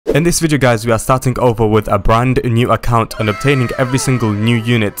In this video guys, we are starting over with a brand new account and obtaining every single new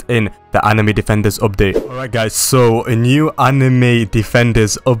unit in the Anime Defenders update. Alright guys, so a new Anime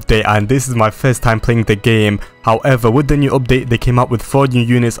Defenders update, and this is my first time playing the game. However, with the new update, they came out with 4 new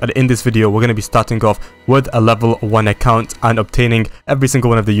units, and in this video we're going to be starting off with a level 1 account and obtaining every single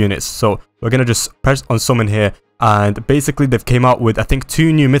one of the units. So we're going to just press on summon here, and basically they've came out with I think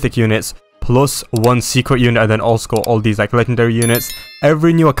 2 new mythic units plus 1 secret unit, and then also all these like legendary units.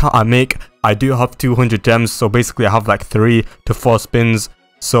 Every new account I make, I do have 200 gems, so basically I have like 3 to 4 spins.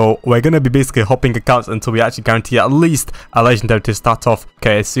 So we're gonna be basically hopping accounts until we actually guarantee at least a legendary to start off.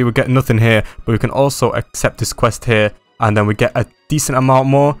 Okay, see, we get nothing here, but we can also accept this quest here, and then we get a decent amount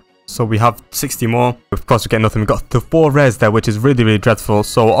more. So we have 60 more. Of course we get nothing. We got the 4 rares there, which is really dreadful.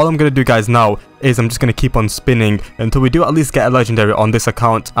 So all I'm gonna do guys now is I'm just gonna keep on spinning until we do at least get a legendary on this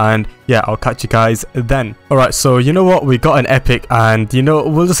account, and yeah, I'll catch you guys then. Alright, so you know what, we got an epic, and you know,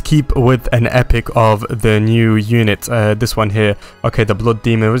 we'll just keep with an epic of the new unit, this one here. Okay, the blood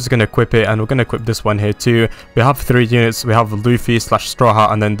demon, we're just gonna equip it, and we're gonna equip this one here too. We have 3 units. We have Luffy / Straw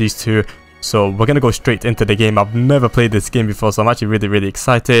Hat, and then these 2. So we're going to go straight into the game. I've never played this game before, so I'm actually really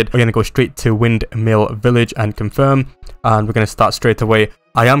excited. We're going to go straight to Windmill Village and confirm, and we're going to start straight away.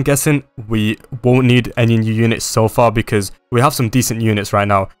 I am guessing we won't need any new units so far because we have some decent units right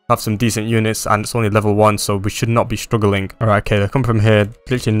now. We have some decent units and it's only level 1, so we should not be struggling. Alright, okay, they come from here.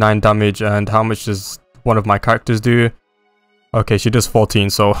 Literally 9 damage, and how much does one of my characters do? Okay, she does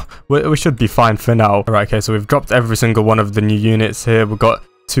 14, so we should be fine for now. Alright, okay, so we've dropped every single one of the new units here. We've got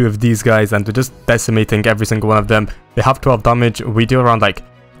 2 of these guys, and they're just decimating every single one of them. They have 12 damage. We do around like,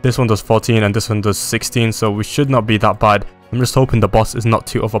 this one does 14 and this one does 16, so we should not be that bad. I'm just hoping the boss is not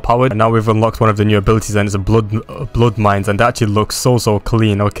too overpowered. And now we've unlocked one of the new abilities, and it's a blood mines, and that actually looks so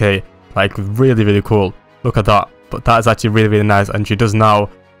clean. Okay, like really cool. Look at that. But that is actually really nice, and she does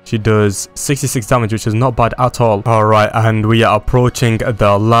 66 damage, which is not bad at all. Alright, and we are approaching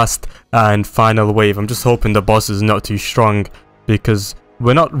the last and final wave. I'm just hoping the boss is not too strong, because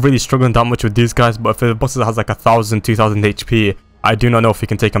we're not really struggling that much with these guys, but if the boss has like 1000, 2000 HP, I do not know if we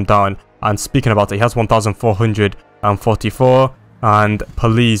can take him down. And speaking about it, he has 1444, and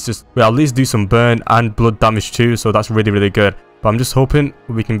please just at least do some burn and blood damage too, so that's really good. But I'm just hoping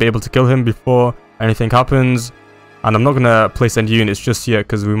we can be able to kill him before anything happens. And I'm not gonna place any units just yet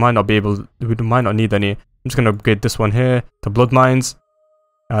because we might not need any. I'm just gonna upgrade this one here to blood mines,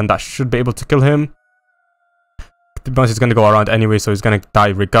 and that should be able to kill him. To be honest, he's going to go around anyway, so he's going to die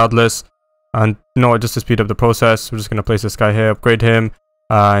regardless. And you know what, just to speed up the process, we're just going to place this guy here, upgrade him,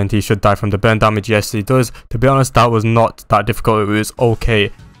 and he should die from the burn damage. Yes, he does. To be honest, that was not that difficult. It was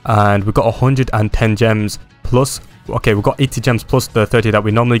okay. And we got 110 gems plus, okay, we got 80 gems plus the 30 that we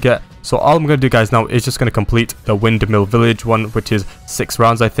normally get. So all I'm going to do guys now is just going to complete the Windmill Village one, which is 6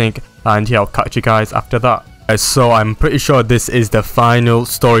 rounds I think, and yeah, I'll catch you guys after that. So I'm pretty sure this is the final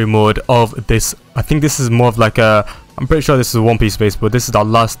story mode of this. I think this is more of like a, I'm pretty sure this is One Piece base, but this is our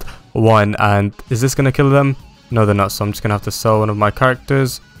last one. And is this gonna kill them? No, they're not. So I'm just gonna have to sell one of my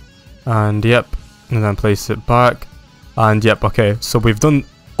characters, and yep, and then place it back, and yep. Okay, so we've done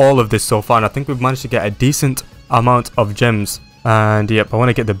all of this so far, and I think we've managed to get a decent amount of gems. And yep, I want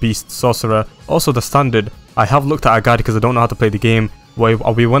to get the Beast Sorcerer, also the standard. I have looked at a guide because I don't know how to play the game. We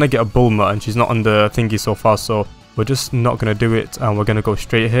want to get a Bulma, and she's not on the thingy so far, so we're just not going to do it, and we're going to go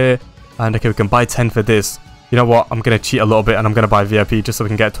straight here. And okay, we can buy 10 for this. You know what, I'm going to cheat a little bit, and I'm going to buy VIP just so we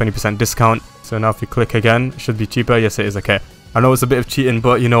can get a 20% discount. So now if we click again, it should be cheaper. Yes, it is. Okay, I know it's a bit of cheating,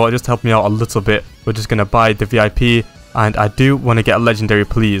 but you know what, just help me out a little bit. We're just going to buy the VIP, and I do want to get a legendary,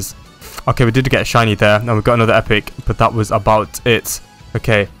 please. Okay, we did get a shiny there, and we got another epic, but that was about it.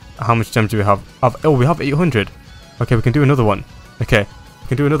 Okay, how much gems do we have? Oh, we have 800. Okay, we can do another one. Okay, we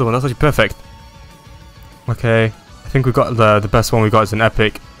can do another one. That's actually perfect. Okay, I think we got the best one we got is an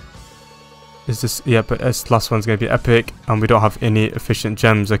epic. Is this? Yeah, but this last one's gonna be epic, and we don't have any efficient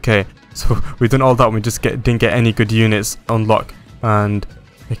gems. Okay, so we've done all that. And we just didn't get any good units unlock. And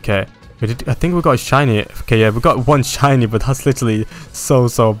okay, we did. I think we got a shiny. Okay, yeah, we got 1 shiny, but that's literally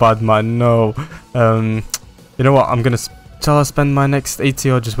so bad, man. No. You know what? Shall I spend my next 80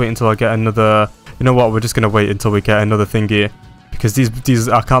 or just wait until I get another? You know what? We're just gonna wait until we get another thingy. Because these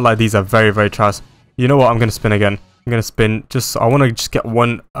I can't lie, these are very trash. You know what, I'm gonna spin again. I'm gonna spin, I want to just get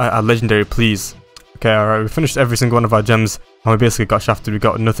one a legendary, please. Okay, alright, we finished every single one of our gems, and we basically got shafted. We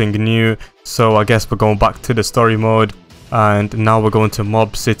got nothing new, so I guess we're going back to the story mode, and now we're going to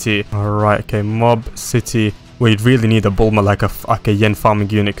Mob City. Alright, okay, Mob City. We really need a Bulma, like a yen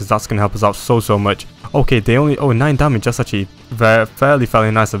farming unit, because that's gonna help us out so much. Okay, they only 9 damage. That's actually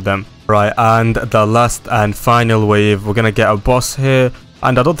fairly nice of them. Right, and the last and final wave, we're gonna get a boss here.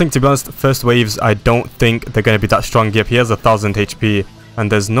 And I don't think, to be honest, first waves, I don't think they're going to be that strong. Yep, he has 1000 HP,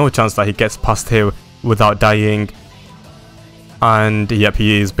 and there's no chance that he gets past here without dying. And yep,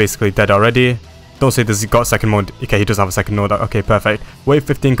 he is basically dead already. Don't say this, he got second mode. Okay, he does have a second mode. Okay, perfect. Wave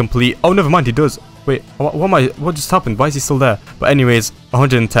 15 complete. Oh, never mind, he does. Wait, what just happened? Why is he still there? But anyways,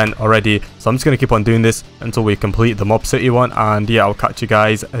 110 already. So I'm just going to keep on doing this until we complete the Mob City one. And yeah, I'll catch you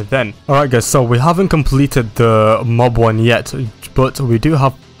guys then. Alright guys, so we haven't completed the mob one yet, but we do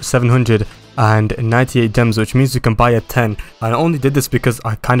have 798 gems, which means we can buy a 10. And I only did this because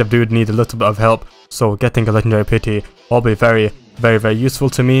I kind of do need a little bit of help. So getting a legendary pity will be very useful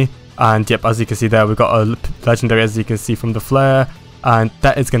to me. And yep, as you can see there, we got a legendary, as you can see from the flare. And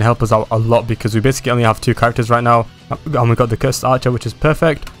that is going to help us out a lot because we basically only have 2 characters right now. And we got the Cursed Archer, which is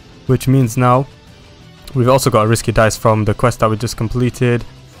perfect. Which means now we've also got a risky dice from the quest that we just completed.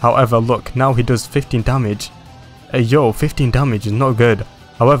 However, look, now he does 15 damage. Yo, 15 damage is not good.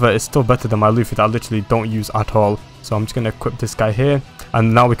 However, it's still better than my Luffy that I literally don't use at all. So I'm just going to equip this guy here.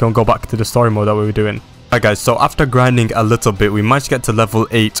 And now we can go back to the story mode that we were doing. Alright guys, so after grinding a little bit, we managed to get to level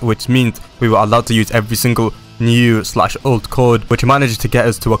 8, which means we were allowed to use every single new / old code, which managed to get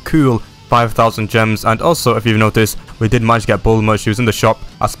us to a cool 5,000 gems. And also, if you've noticed, we did manage to get Bulma. She was in the shop.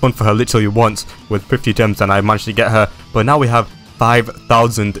 I spun for her literally once with 50 gems and I managed to get her. But now we have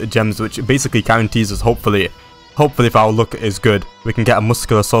 5,000 gems, which basically guarantees us, hopefully if our luck is good, we can get a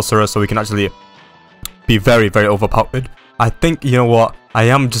muscular sorcerer so we can actually be very overpowered. I think, you know what,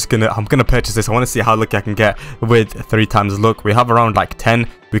 I'm gonna purchase this. I want to see how lucky I can get with 3 times luck. We have around like 10.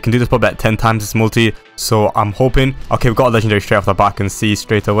 We can do this probably at 10 times this multi. So I'm hoping. Okay, we've got a legendary straight off the back and see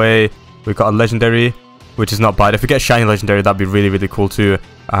straight away. We've got a legendary, which is not bad. If we get shiny legendary, that'd be really cool too.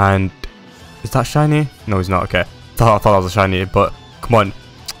 And is that shiny? No, it's not. Okay, I thought that was a shiny, but come on.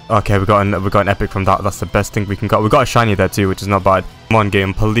 Okay, we got an epic from that. That's the best thing we can get. We got a shiny there too, which is not bad. Come on,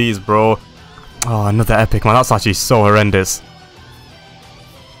 game, please, bro. Oh, another epic, man. That's actually so horrendous.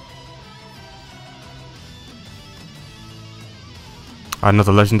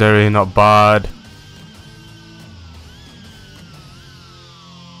 Another legendary, not bad.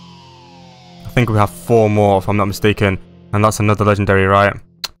 I think we have 4 more, if I'm not mistaken. And that's another legendary, right?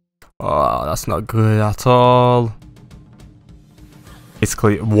 Oh, that's not good at all.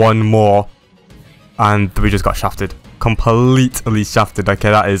 Basically, 1 more. And we just got shafted. Completely shafted.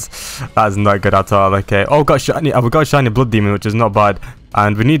 Okay, that is not good at all. Okay. Oh, we got a shiny blood demon, which is not bad.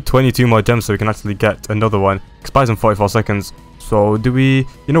 And we need 22 more gems so we can actually get another one. Expires in 44 seconds. So do we...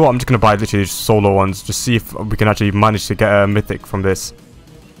 You know what? I'm just going to buy literally solo ones. Just see if we can actually manage to get a mythic from this.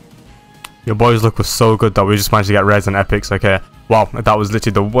 Your boys' luck was so good that we just managed to get rares and epics. Okay. Wow. That was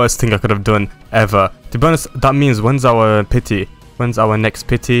literally the worst thing I could have done ever. To be honest, that means when's our pity? When's our next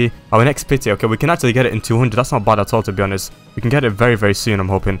pity? Our next pity, okay, we can actually get it in 200. That's not bad at all, to be honest. We can get it very soon, I'm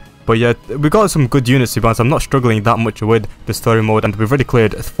hoping. But yeah, we got some good units, to be honest. I'm not struggling that much with the story mode, and we've already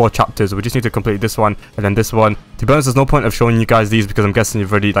cleared 4 chapters. We just need to complete this one and then this one. To be honest, there's no point of showing you guys these because I'm guessing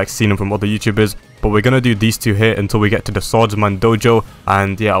you've already like seen them from other YouTubers. But we're gonna do these 2 here until we get to the Swordsman Dojo,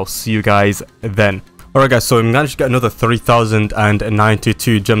 and yeah, I'll see you guys then. Alright guys, so we managed to get another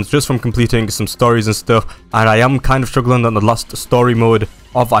 3,092 gems just from completing some stories and stuff. And I am kind of struggling on the last story mode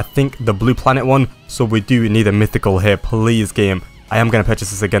of, I think, the Blue Planet one. So we do need a mythical here, please game. I am going to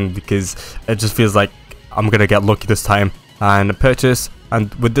purchase this again because it just feels like I'm going to get lucky this time. And purchase,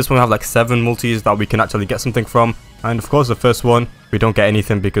 and with this one we have like 7 multis that we can actually get something from. And of course the first one, we don't get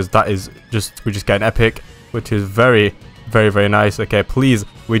anything because that is just, we just get an epic, which is very nice. Okay, please,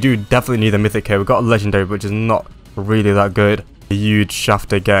 we do definitely need a mythic here. We got a legendary, which is not really that good. A huge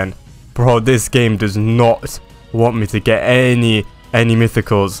shaft again. Bro, this game does not want me to get any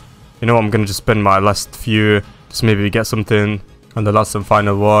mythicals. You know what, I'm gonna just spend my last few, just maybe get something. And the last and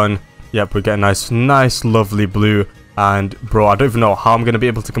final one, yep, we get a nice lovely blue. And bro, I don't even know how I'm gonna be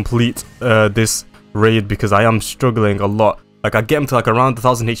able to complete this raid because I am struggling a lot. Like, I get him to like around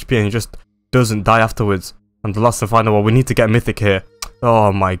 1000 HP and he just doesn't die afterwards. And the last and final one, we need to get mythic here.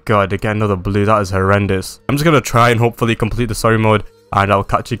 Oh my god, to get another blue, that is horrendous. I'm just gonna try and hopefully complete the story mode, and I'll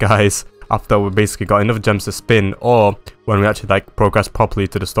catch you guys after we basically got enough gems to spin, or when we actually like progress properly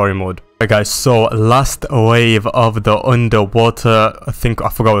to the story mode. Alright guys, so last wave of the underwater, I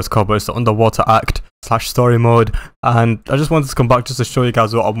forgot what it's called, but it's the underwater act / story mode. And I just wanted to come back just to show you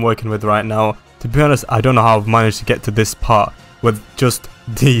guys what I'm working with right now. To be honest, I don't know how I've managed to get to this part with just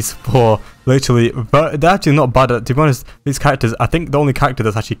these 4, literally, but they're actually not bad. To be honest, these characters, I think the only character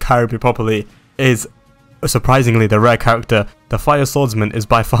that's actually carried me properly is, surprisingly, the rare character. The Fire Swordsman is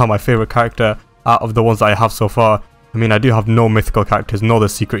by far my favourite character out of the ones that I have so far. I mean, I do have no mythical characters, nor the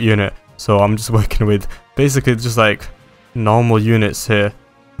secret unit, so I'm just working with basically just like normal units here.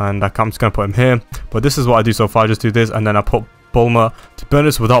 And I'm just going to put him here. But this is what I do so far. I just do this and then I put Bulma. To be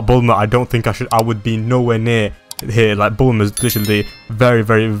honest, without Bulma, I don't think I would be nowhere near here. Like, Bulma is literally very,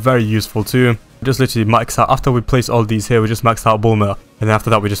 very, very useful too. Just literally max out. After we place all these here, we just max out Bulma. And then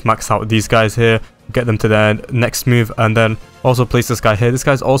after that, we just max out these guys here. Get them to their next move. And then also place this guy here. This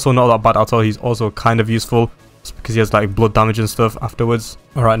guy's also not that bad at all. He's also kind of useful. Just because he has like blood damage and stuff afterwards.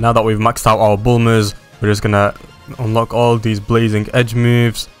 Alright, now that we've maxed out our Bulmas, we're just going to unlock all these blazing edge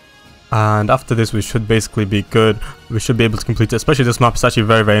moves. And after this, we should basically be good. We should be able to complete it. Especially this map is actually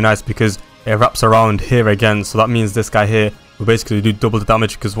very, very nice because it wraps around here again. So that means this guy here will basically do double the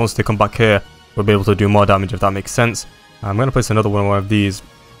damage because once they come back here, we'll be able to do more damage if that makes sense. I'm going to place another one of these.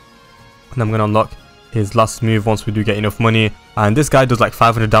 And I'm going to unlock his last move once we do get enough money. And this guy does like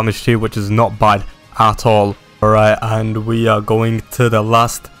 500 damage too, which is not bad at all. Alright, and we are going to the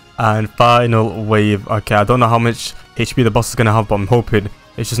last and final wave. Okay, I don't know how much HP the boss is going to have, but I'm hoping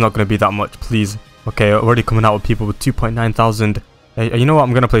it's just not going to be that much, please. Okay, already coming out with people with 2.9 thousand. You know what?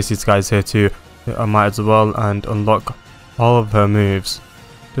 I'm going to place these guys here too. I might as well and unlock all of her moves.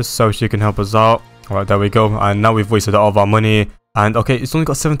 Just so she can help us out. Alright, there we go. And now we've wasted all of our money. And okay, it's only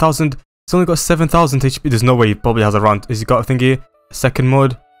got 7,000. It's only got 7,000 HP. There's no way he probably has a round. Has he got a thingy? A second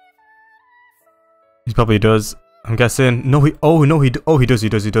mode? He probably does. I'm guessing. No, he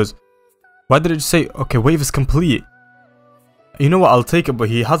does. Why did it just say, okay, wave is complete? You know what, I'll take it, but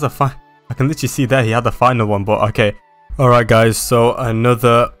he has a I can literally see there he had the final one, but okay. Alright guys, so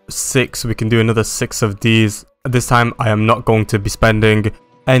another 6. We can do another 6 of these. This time I am not going to be spending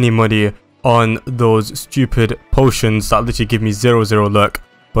any money on those stupid potions that literally give me 0 luck.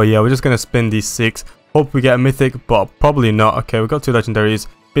 But yeah, we're just going to spend these 6. Hope we get a mythic, but probably not. Okay, we got 2 legendaries.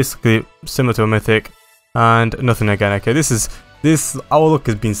 Basically similar to a mythic. And nothing again. Okay, our luck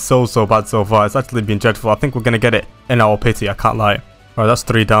has been so bad so far. It's actually been dreadful. I think we're going to get it in our pity, I can't lie. Alright, that's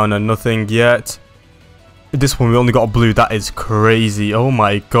 3 down and nothing yet. This one we only got a blue. That is crazy. Oh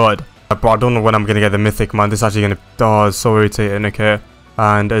my god. Bro, I don't know when I'm going to get the mythic, man. This is actually going to... Oh, it's so irritating. Okay.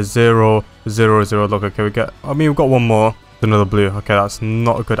 And a 0 luck. Okay, we've got one more. Another blue. Okay, that's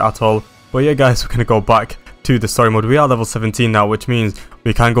not good at all. But yeah, guys, we're going to go back to the story mode. We are level 17 now, which means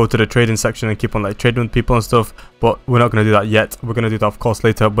we can go to the trading section and keep on like trading with people and stuff, but we're not going to do that yet. We're going to do that of course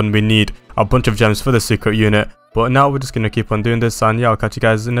later when we need a bunch of gems for the secret unit. But now we're just going to keep on doing this, and yeah, I'll catch you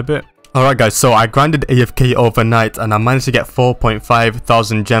guys in a bit. Alright guys, so I grinded AFK overnight and I managed to get 4.5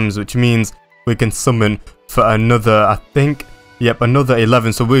 thousand gems, which means we can summon for another, I think, yep, another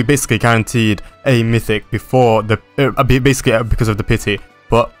 11. So we're basically guaranteed a mythic before the basically because of the pity.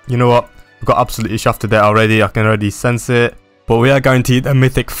 But you know what, we got absolutely shafted there already. I can already sense it. But we are guaranteed a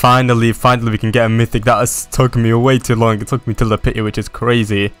mythic. Finally we can get a mythic. That has taken me way too long. It took me till the pity, which is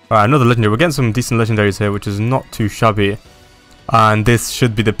crazy. Alright, another legendary. We're getting some decent legendaries here, which is not too shabby. And this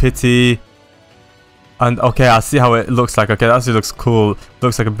should be the pity. And okay, I see how it looks like. Okay, that actually looks cool.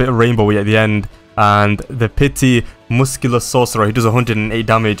 Looks like a bit rainbowy at the end. And the pity muscular sorcerer, he does 108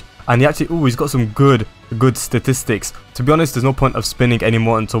 damage. And he actually, he's got some good statistics. To be honest, there's no point of spinning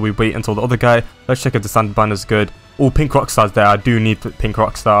anymore until we wait until the other guy. Let's check if the standard banner's good. Oh, pink rockstar's there. I do need pink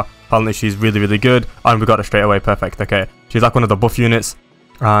rockstar. Apparently she's really good. And we got it straight away. Perfect. Okay, she's like one of the buff units.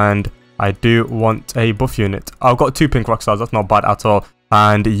 And I do want a buff unit. I've got 2 pink rockstars. That's not bad at all.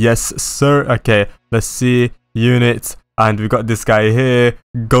 And yes sir. Okay, let's see units. And we got this guy here,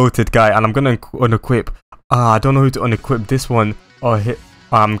 goated guy, and I'm gonna unequip. I don't know who to unequip. This one or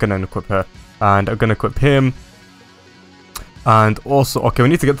I'm gonna unequip her, and I'm gonna equip him. And also, okay, we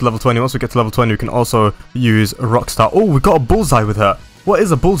need to get to level 20. Once we get to level 20, we can also use Rockstar. Oh, we got a bullseye with her. What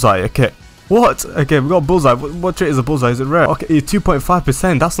is a bullseye? Okay, what? Okay, we got a bullseye. What trait is a bullseye? Is it rare? Okay,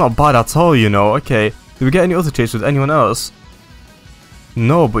 2.5%. That's not bad at all, you know. Okay, did we get any other traits with anyone else?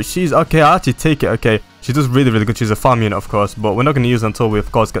 No, but she's okay. I actually take it. Okay, she does really good. She's a farm unit, of course, but we're not going to use her until we,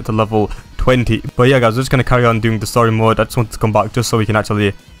 of course, get to level 20. But yeah, guys, we're just going to carry on doing the story mode. I just wanted to come back just so we can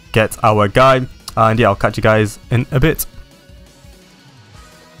actually get our guy. And yeah, I'll catch you guys in a bit.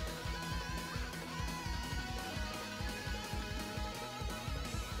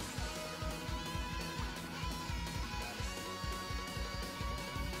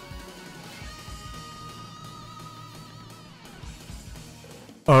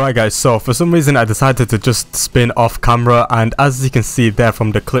 Alright guys, so for some reason I decided to just spin off camera, and as you can see there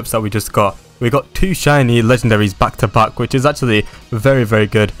from the clips that we just got, we got 2 shiny legendaries back to back, which is actually very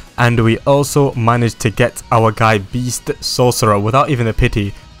good. And we also managed to get our guy Beast Sorcerer without even a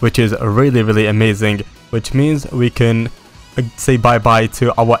pity, which is really amazing, which means we can say bye bye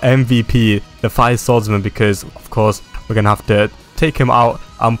to our MVP, the Fire Swordsman, because of course we're gonna have to take him out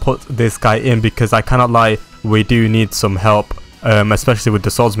and put this guy in, because I cannot lie, we do need some help, especially with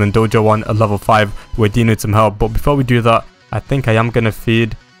the Swordsman Dojo one at level 5. We do need some help, but before we do that, I think I am gonna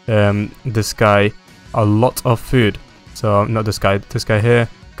feed this guy a lot of food. So not this guy here.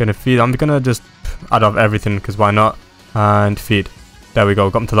 Gonna feed. I'm gonna just add up everything because why not? And feed. There we go.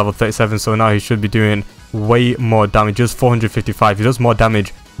 Got him to level 37. So now he should be doing way more damage. Just 455. He does more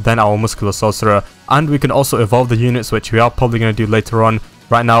damage than our muscular sorcerer. And we can also evolve the units, which we are probably gonna do later on.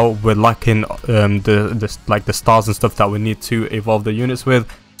 Right now we're lacking the stars and stuff that we need to evolve the units with.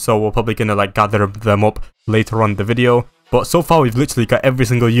 So we're probably gonna like gather them up later on in the video. But so far we've literally got every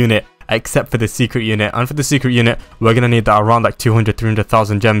single unit except for the secret unit. And for the secret unit, we're going to need that around like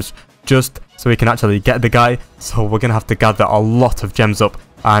 300,000 gems just so we can actually get the guy. So we're going to have to gather a lot of gems up.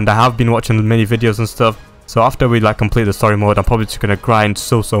 And I have been watching many videos and stuff. So after we like complete the story mode, I'm probably just going to grind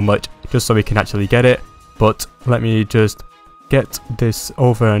so much just so we can actually get it. But let me just get this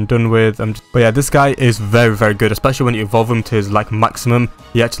over and done with. But yeah, this guy is very good, especially when you evolve him to his like maximum.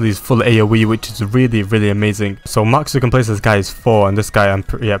 He actually is full AoE, which is really amazing. So max you can place this guy is 4, and this guy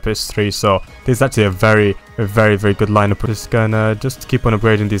is 3. So this is actually a very good lineup. Just gonna keep on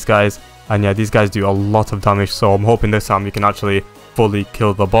upgrading these guys, and yeah, these guys do a lot of damage. So I'm hoping this time we can actually fully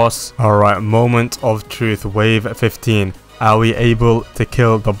kill the boss. All right, moment of truth, wave 15. Are we able to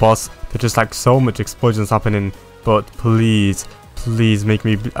kill the boss? There's just like so much explosions happening. But please make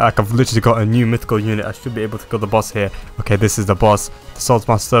me, like, I've literally got a new mythical unit. I should be able to kill the boss here. Okay, this is the boss. The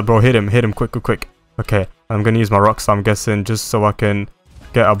Swordsmaster, bro, hit him, quick. Okay, I'm gonna use my Rockstar, I'm guessing, just so I can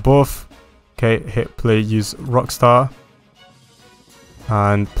get a buff. Okay, hit play, use Rockstar.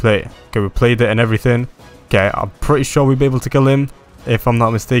 And play. Okay, we played it and everything. Okay, I'm pretty sure we'll be able to kill him, if I'm not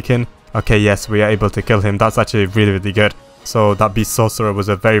mistaken. Okay, yes, we are able to kill him. That's actually really good. So that Beast Sorcerer was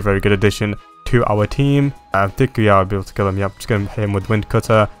a very good addition to our team. I think we are able to kill him. Yeah, I'm just going to hit him with Wind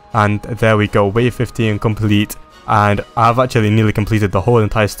Cutter. And there we go, wave 15 complete. And I've actually nearly completed the whole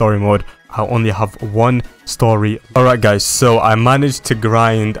entire story mode. I only have one story. Alright guys, so I managed to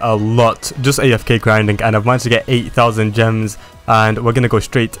grind a lot, just AFK grinding, and I've managed to get 8,000 gems. And we're going to go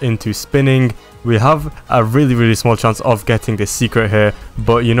straight into spinning. We have a really small chance of getting this secret here,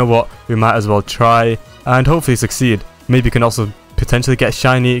 but you know what, we might as well try and hopefully succeed. Maybe you can also potentially get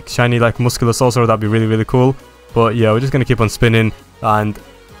shiny like muscular sorcerer. That'd be really cool. But yeah, we're just gonna keep on spinning, and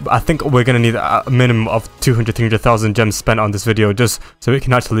I think we're gonna need a minimum of 300,000 gems spent on this video just so we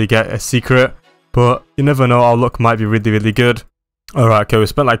can actually get a secret. But you never know, our luck might be really good. Alright, okay, we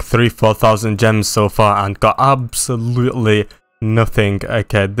spent like 4,000 gems so far and got absolutely nothing.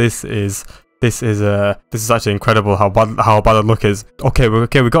 Okay, this is actually incredible how bad the luck is. Okay,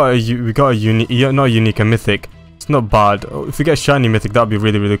 we got a unique, not a unique, a mythic. It's not bad. If we get shiny mythic, that'd be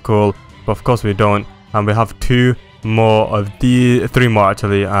really cool. But of course we don't. And we have 3 more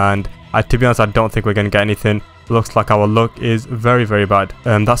actually. And to be honest, I don't think we're gonna get anything. Looks like our luck is very bad.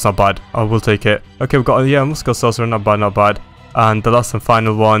 That's not bad. I will take it. Okay, we've got muscular sorcerer. Not bad. And the last and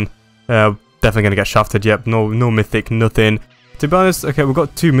final one, definitely gonna get shafted. Yep, no mythic, nothing. To be honest, okay, we've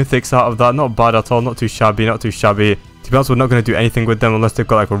got 2 mythics out of that. Not bad at all. Not too shabby. To be honest, we're not gonna do anything with them unless they've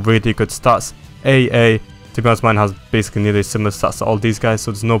got like a really good stats. To be honest, mine has basically nearly similar stats to all these guys,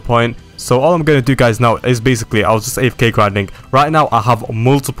 so there's no point. So all I'm going to do, guys, now is basically, I was just AFK grinding. Right now, I have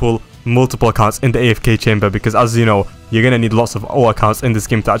multiple accounts in the AFK chamber because, as you know, you're going to need lots of O accounts in this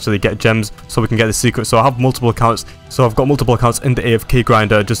game to actually get gems so we can get the secret. So I have multiple accounts. So I've got multiple accounts in the AFK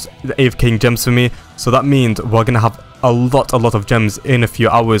grinder, just the AFKing gems for me. So that means we're going to have a lot of gems in a few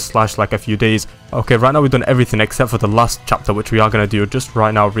hours / like a few days. Okay, right now we've done everything except for the last chapter, which we are going to do just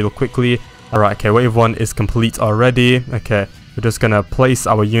right now real quickly. Alright, okay, wave 1 is complete already. Okay, we're just gonna place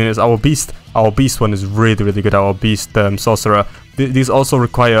our units. Our beast one is really good. Our beast sorcerer. These also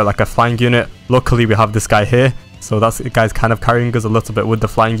require like a flying unit. Luckily, we have this guy here, so that's the guy's kind of carrying us a little bit with the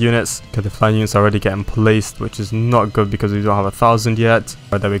flying units. Okay, the flying units are already getting placed, which is not good because we don't have 1,000 yet.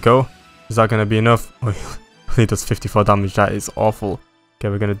 Alright, there we go. Is that gonna be enough? Oh, he does 54 damage. That is awful. Okay,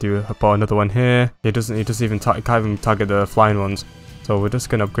 we're gonna do about another one here. He doesn't even can't even target the flying ones. So we're just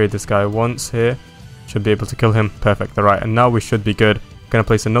gonna upgrade this guy once here. Should be able to kill him. Perfect. Alright, and now we should be good. Gonna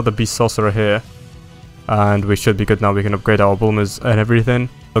place another beast sorcerer here. And we should be good now. We can upgrade our bulmers and everything.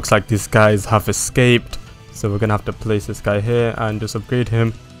 Looks like these guys have escaped. So we're gonna have to place this guy here and just upgrade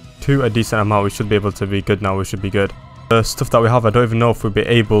him to a decent amount. We should be able to be good now. We should be good. The stuff that we have, I don't even know if we'll be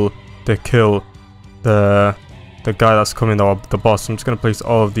able to kill the guy that's coming, the boss. I'm just gonna place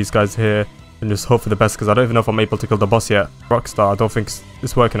all of these guys here and just hope for the best because I don't even know if I'm able to kill the boss yet. Rockstar, I don't think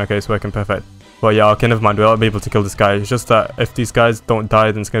it's working. Okay, it's working perfect. But yeah, okay, never mind. We'll be able to kill this guy. It's just that if these guys don't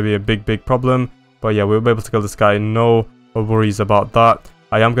die, then it's going to be a big problem. But yeah, we'll be able to kill this guy. No worries about that.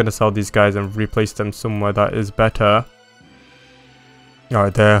 I am going to sell these guys and replace them somewhere that is better.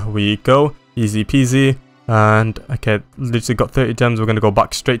 Alright, there we go. Easy peasy. And okay, literally got 30 gems. We're going to go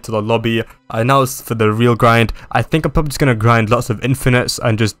back straight to the lobby. Now it's for the real grind. I think I'm probably just going to grind lots of infinites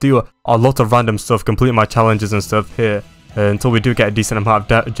and just do a lot of random stuff, complete my challenges and stuff here. Until we do get a decent amount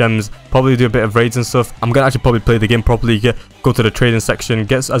of gems, probably do a bit of raids and stuff. I'm gonna actually probably play the game properly, go to the trading section,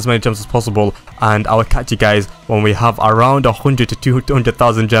 get as many gems as possible, and I'll catch you guys when we have around 100 to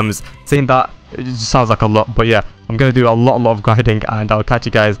 200,000 gems. Saying that, it just sounds like a lot, but yeah, I'm gonna do a lot of grinding, and I'll catch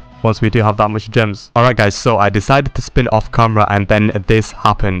you guys once we do have that much gems. Alright guys, so I decided to spin off camera, and then this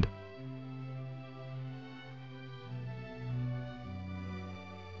happened.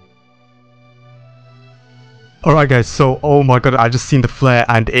 Alright guys, so oh my god, I just seen the flare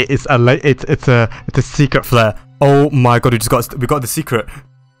and it is it's a secret flare. Oh my god, we got the secret.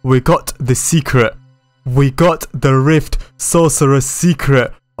 We got the secret. We got the Rift Sorcerer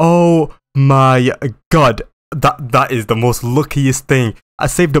secret. Oh my god. That is the most luckiest thing. I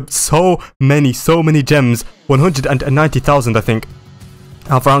saved up so many gems. 190,000 I think. I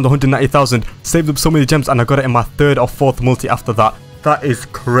have around 190,000. Saved up so many gems and I got it in my 3rd or 4th multi after that. That is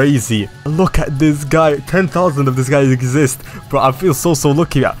crazy. Look at this guy. 10,000 of this guy exist. Bro, I feel so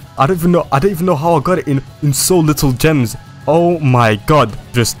lucky. I don't even know how I got it in so little gems. Oh my god.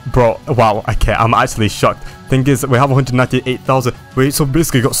 Just bro, wow. Okay, I'm actually shocked. Thing is, we have 198,000. We so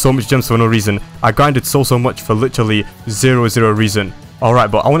basically got so much gems for no reason. I grinded so much for literally zero reason. Alright,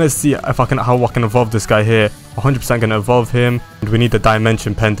 but I want to see if how I can evolve this guy here. 100% gonna evolve him. And we need the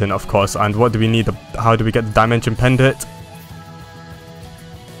dimension pendant, of course. And what do we need? How do we get the dimension pendant?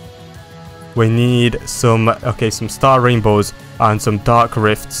 We need some star rainbows and some dark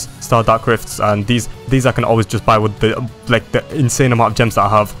rifts, dark rifts, and these I can always just buy with the insane amount of gems that I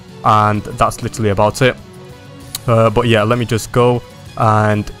have, and that's literally about it. But yeah, let me just go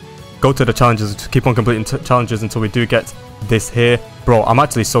to the challenges, to keep on completing challenges until we do get this here. Bro, I'm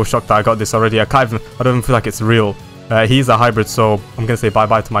actually so shocked that I got this already. I don't even feel like it's real. He's a hybrid, so I'm gonna say bye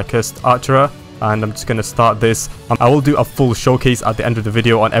bye to my cursed archer. And I'm just going to start this. I will do a full showcase at the end of the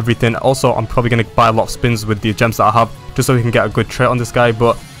video on everything. Also, I'm probably going to buy a lot of spins with the gems that I have, just so we can get a good trait on this guy.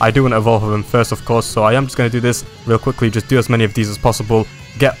 But I do want to evolve him first, of course. So I am just going to do this real quickly. Just do as many of these as possible.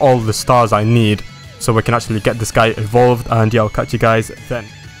 Get all the stars I need so we can actually get this guy evolved. And yeah, I'll catch you guys then.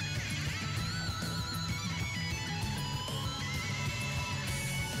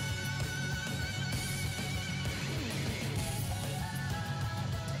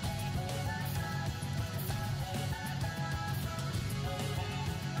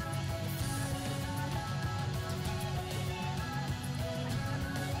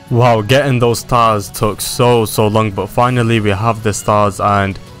 Wow, getting those stars took so long, but finally we have the stars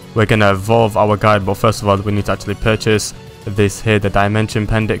and we're gonna evolve our guy. But first of all, we need to actually purchase this here, the dimension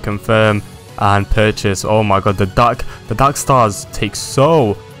pendant, confirm and purchase. Oh my god, the dark stars take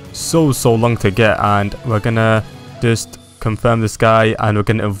so long to get, and we're gonna just confirm this guy and we're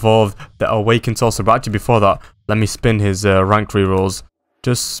gonna evolve the awakened sorcerer. But actually before that, let me spin his rank rerolls.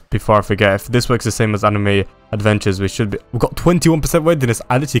 Just before I forget, if this works the same as anime adventures, we've got 21% worthiness.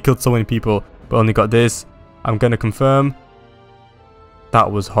 I literally killed so many people, but only got this. I'm gonna confirm.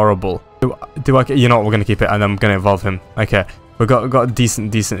 That was horrible. Do I? You know what? We're gonna keep it, and I'm gonna evolve him. Okay, we got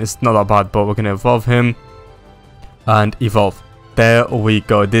decent. It's not that bad, but we're gonna evolve him and evolve. There we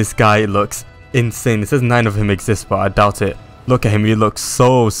go. This guy looks insane. It says 9 of him exist, but I doubt it. Look at him. He looks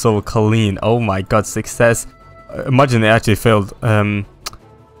so clean. Oh my god, success. Imagine they actually failed.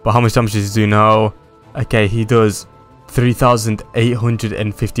 But how much damage does he do now? Okay, he does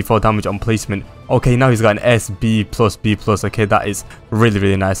 3,854 damage on placement. Okay, now he's got an S, B+, B+. Okay, that is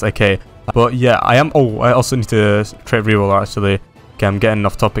really nice. Okay, but yeah, I also need to trait reroll actually. Okay, I'm getting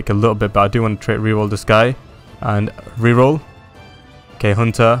off topic a little bit, but I do want to trait reroll this guy. And reroll. Okay,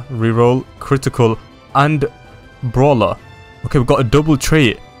 Hunter, reroll, critical, and Brawler. Okay, we've got a double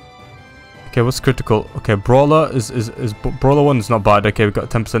trait. Okay, what's critical? Okay, Brawler Brawler 1 is not bad. Okay, we've got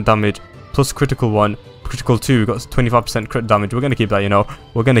 10% damage plus critical 1. Critical 2, we've got 25% crit damage. We're going to keep that, you know.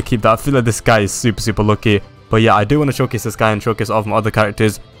 We're going to keep that. I feel like this guy is super lucky. But yeah, I do want to showcase this guy and showcase all of my other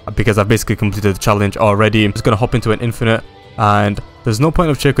characters because I've basically completed the challenge already. I'm just going to hop into an infinite and there's no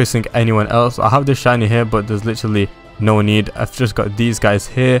point of showcasing anyone else. I have this shiny here, but there's literally no need. I've just got these guys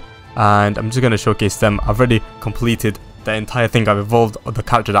here and I'm just going to showcase them. I've already completed the entire thing. I've evolved the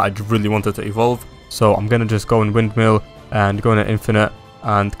character that I really wanted to evolve. So I'm going to just go in windmill and go in an infinite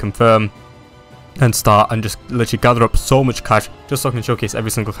and confirm and start and just literally gather up so much cash just so I can showcase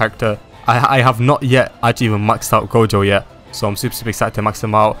every single character. I have not yet actually even maxed out Gojo yet. So I'm super excited to max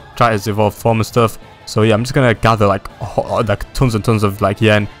him out, try his evolved form and stuff. So yeah, I'm just gonna gather like tons and tons of like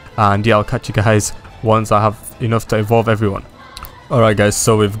yen, and yeah, I'll catch you guys once I have enough to evolve everyone. Alright guys,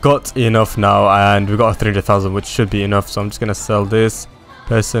 so we've got enough now, and we've got 300,000, which should be enough. So I'm just gonna sell this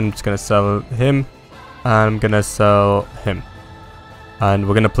person, I'm just gonna sell him, and I'm gonna sell him. And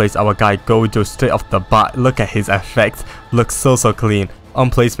we're gonna place our guy Gojo straight off the bat. Look at his effect, looks so clean. On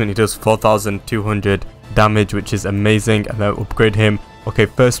placement he does 4,200 damage, which is amazing, and then upgrade him. Okay,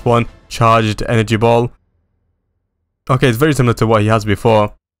 first one, charged energy ball. Okay, it's very similar to what he has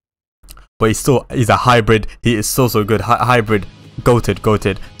before, but he's a hybrid. He is so good. Hybrid,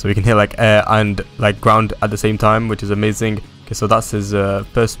 goated. So he can hit like air and like ground at the same time, which is amazing. Okay, so that's his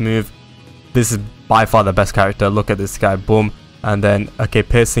first move. This is by far the best character. Look at this guy, boom. And then okay,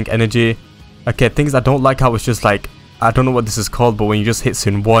 piercing energy. Okay, things I don't like how it's just like, I don't know what this is called, but when you just hits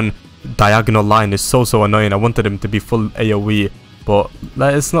in one diagonal line, it's so annoying. I wanted him to be full AoE, but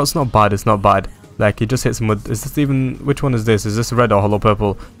like, it's not bad. Like he just hits him with, is this even, which one is this? Is this red or hollow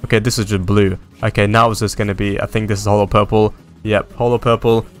purple? Okay, this is just blue. Okay, now it's just gonna be, I think this is hollow purple. Yep, hollow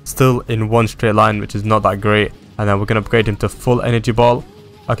purple, still in one straight line, which is not that great. And then we're gonna upgrade him to full energy ball.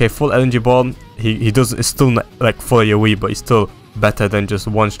 Okay, full energy ball, it's still not like full AoE, but he's still better than just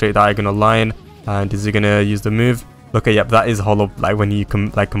one straight diagonal line. And is he gonna use the move? Okay, yep, that is hollow, like when you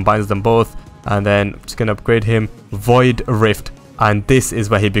combines them both. And then I'm just gonna upgrade him, Void Rift, and this is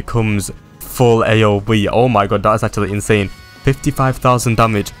where he becomes full AoE. Oh my god, that's actually insane. 55,000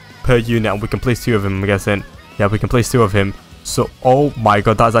 damage per unit, and we can place 2 of him, I'm guessing. Yeah, we can place 2 of him. So oh my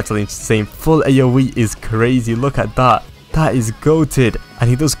god, that's actually insane. Full AoE is crazy. Look at that. That is goated, and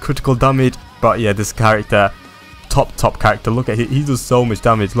he does critical damage. But yeah, this character, top character. Look at he does so much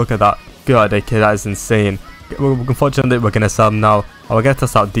damage. Look at that. God, okay, that is insane. Unfortunately, we're gonna sell him now. We're gonna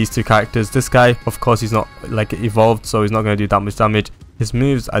test out these 2 characters. This guy, of course, he's not like evolved, so he's not gonna do that much damage. His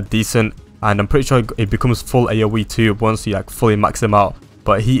moves are decent, and I'm pretty sure it becomes full AoE too once you like fully max him out.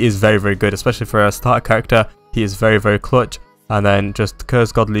 But he is very good, especially for a starter character. He is very clutch. And then just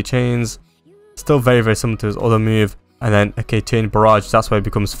Curse Godly Chains, still very similar to his other move. And then okay, Chain Barrage, that's why it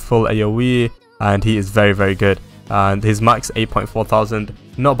becomes full AoE, and he is very good. And his max 8.4 thousand,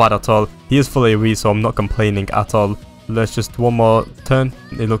 not bad at all. He is full AoE, so I'm not complaining at all. Let's just one more turn.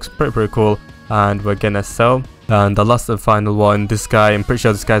 It looks pretty cool, and we're gonna sell. And the last and final one, this guy, I'm pretty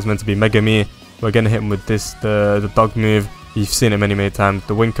sure this guy's meant to be Megami. We're gonna hit him with this, the dog move. You've seen it many times.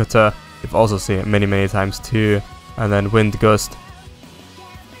 The Wind Cutter, you've also seen it many times too. And then Wind Gust,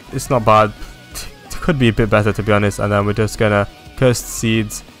 it's not bad. It could be a bit better, to be honest. And then we're just gonna Cursed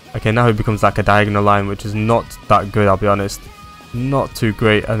Seeds. Okay, now he becomes like a diagonal line, which is not that good, I'll be honest. Not too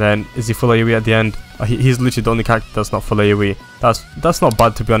great. And then is he full AoE at the end? He's literally the only character that's not full AoE. That's not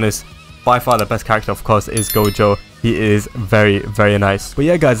bad, to be honest. By far the best character, of course, is Gojo. He is very nice. But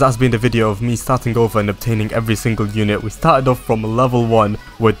yeah guys, that's been the video of me starting over and obtaining every single unit. We started off from level 1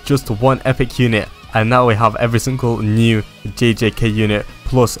 with just 1 epic unit, and now we have every single new JJK unit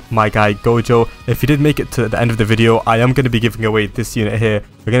plus my guy Gojo. If you did make it to the end of the video, I am going to be giving away this unit here.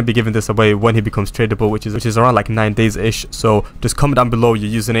 We're going to be giving this away when he becomes tradable, which is around like 9 days ish. So just comment down below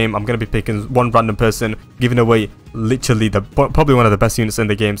your username. I'm going to be picking one random person, giving away literally probably one of the best units in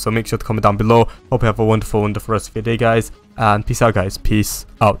the game. So make sure to comment down below. Hope you have a wonderful rest of your day, guys, and peace out guys. Peace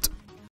out.